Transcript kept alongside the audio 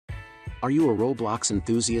Are you a Roblox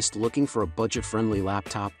enthusiast looking for a budget-friendly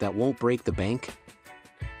laptop that won't break the bank?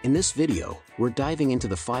 In this video, we're diving into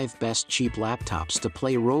the 5 best cheap laptops to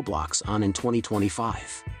play Roblox on in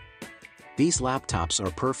 2025. These laptops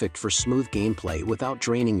are perfect for smooth gameplay without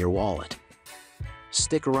draining your wallet.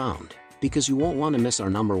 Stick around, because you won't want to miss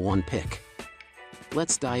our number 1 pick.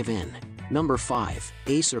 Let's dive in. Number 5,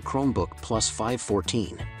 Acer Chromebook Plus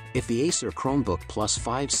 514. If the Acer Chromebook Plus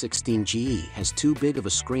 516 GE has too big of a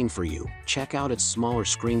screen for you, check out its smaller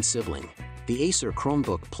screen sibling. The Acer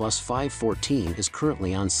Chromebook Plus 514 is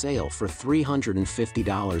currently on sale for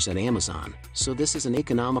 $350 at Amazon, so this is an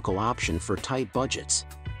economical option for tight budgets.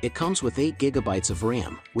 It comes with 8 GB of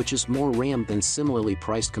RAM, which is more RAM than similarly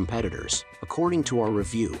priced competitors, according to our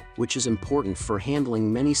review, which is important for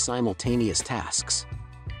handling many simultaneous tasks.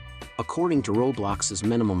 According to Roblox's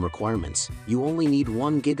minimum requirements, you only need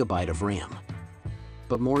 1 GB of RAM.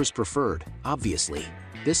 But more is preferred, obviously.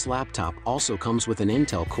 This laptop also comes with an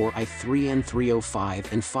Intel Core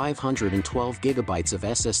i3-N305 and 512 GB of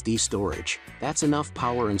SSD storage. That's enough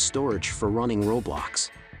power and storage for running Roblox.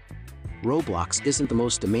 Roblox isn't the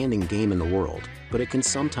most demanding game in the world, but it can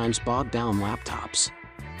sometimes bog down laptops.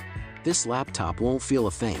 This laptop won't feel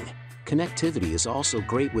a thing. Connectivity is also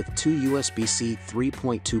great with 2 USB-C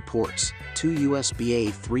 3.2 ports, 2 USB-A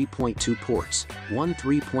 3.2 ports, 1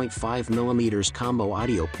 3.5mm combo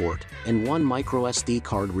audio port, and 1 microSD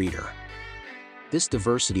card reader. This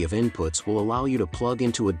diversity of inputs will allow you to plug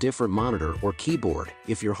into a different monitor or keyboard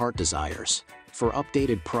if your heart desires. For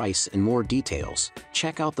updated price and more details,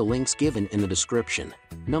 check out the links given in the description.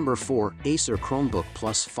 Number 4, Acer Chromebook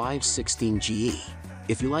Plus 516 GE.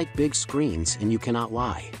 If you like big screens and you cannot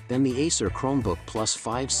lie, then the Acer Chromebook Plus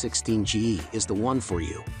 516 GE is the one for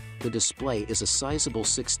you. The display is a sizable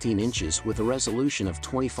 16 inches with a resolution of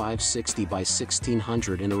 2560 by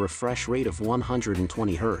 1600 and a refresh rate of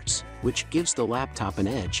 120 Hz, which gives the laptop an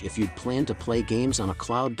edge if you'd plan to play games on a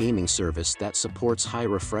cloud gaming service that supports high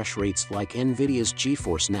refresh rates like NVIDIA's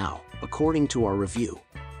GeForce Now, according to our review.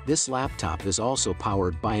 This laptop is also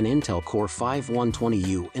powered by an Intel Core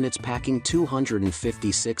i5-120U and it's packing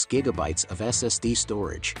 256 GB of SSD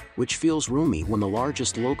storage, which feels roomy when the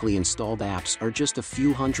largest locally installed apps are just a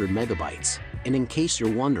few hundred megabytes. And in case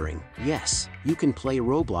you're wondering, yes, you can play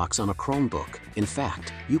Roblox on a Chromebook. In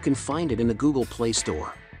fact, you can find it in the Google Play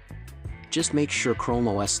Store. Just make sure Chrome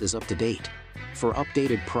OS is up to date. For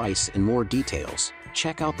updated price and more details,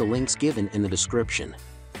 check out the links given in the description.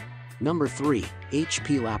 Number 3,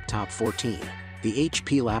 HP Laptop 14. The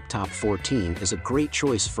HP Laptop 14 is a great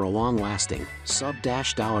choice for a long-lasting,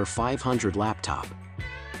 sub-$500 laptop.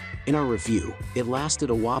 In our review, it lasted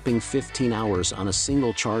a whopping 15 hours on a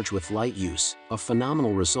single charge with light use, a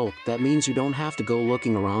phenomenal result that means you don't have to go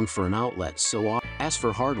looking around for an outlet so often. As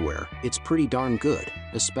for hardware, it's pretty darn good,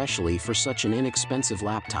 especially for such an inexpensive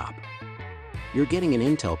laptop. You're getting an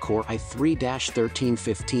Intel Core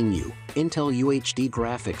i3-1315U, Intel UHD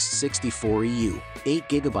Graphics 64EU, 8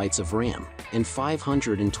 GB of RAM, and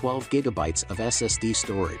 512 GB of SSD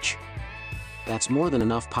storage. That's more than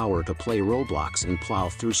enough power to play Roblox and plow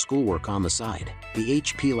through schoolwork on the side. The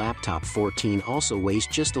HP Laptop 14 also weighs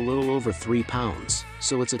just a little over 3 pounds,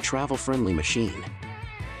 so it's a travel-friendly machine.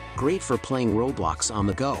 Great for playing Roblox on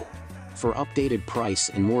the go. For updated price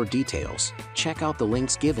and more details, check out the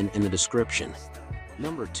links given in the description.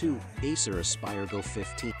 Number 2, Acer Aspire Go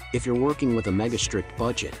 15. If you're working with a mega-strict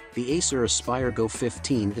budget, the Acer Aspire Go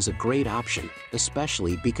 15 is a great option,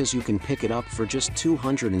 especially because you can pick it up for just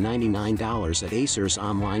 $299 at Acer's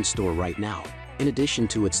online store right now. In addition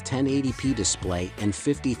to its 1080p display and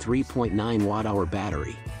 53.9 Wh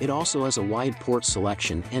battery, it also has a wide port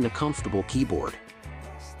selection and a comfortable keyboard.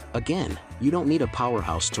 Again, you don't need a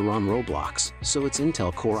powerhouse to run Roblox, so its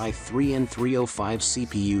Intel Core i3-N305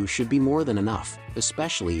 CPU should be more than enough,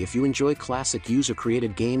 especially if you enjoy classic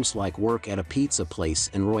user-created games like Work at a Pizza Place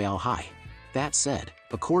and Royale High. That said,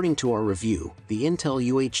 according to our review, the Intel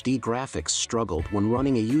UHD graphics struggled when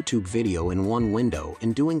running a YouTube video in one window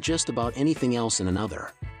and doing just about anything else in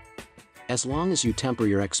another. As long as you temper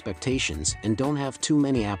your expectations and don't have too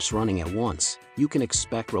many apps running at once, you can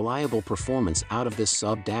expect reliable performance out of this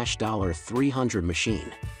sub-$300 machine.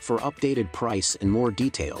 For updated price and more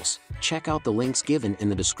details, check out the links given in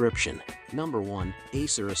the description. Number 1,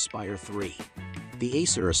 Acer Aspire 3. The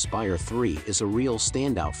Acer Aspire 3 is a real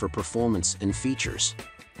standout for performance and features.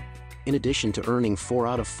 In addition to earning 4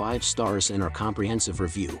 out of 5 stars in our comprehensive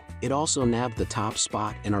review, it also nabbed the top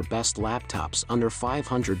spot in our best laptops under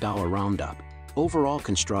 $500 roundup. Overall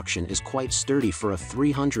construction is quite sturdy for a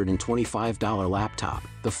 $325 laptop.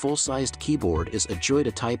 The full-sized keyboard is a joy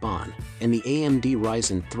to type on, and the AMD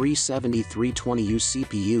Ryzen 3 7320U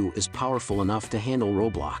CPU is powerful enough to handle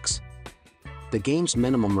Roblox. The game's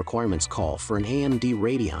minimum requirements call for an AMD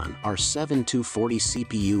Radeon R7 240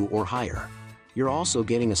 CPU or higher. You're also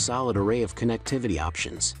getting a solid array of connectivity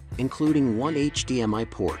options, including one HDMI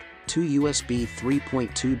port, two USB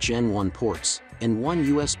 3.2 Gen 1 ports, and one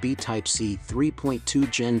USB Type-C 3.2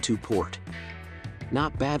 Gen 2 port.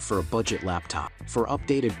 Not bad for a budget laptop. For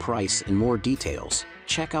updated price and more details,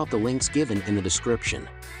 check out the links given in the description.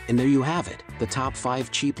 And there you have it, the top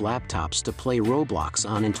 5 cheap laptops to play Roblox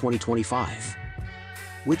on in 2025.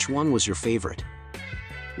 Which one was your favorite?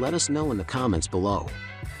 Let us know in the comments below.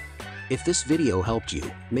 If this video helped you,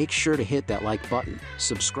 make sure to hit that like button,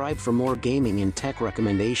 subscribe for more gaming and tech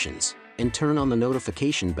recommendations, and turn on the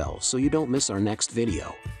notification bell so you don't miss our next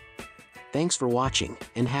video. Thanks for watching,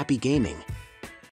 and happy gaming!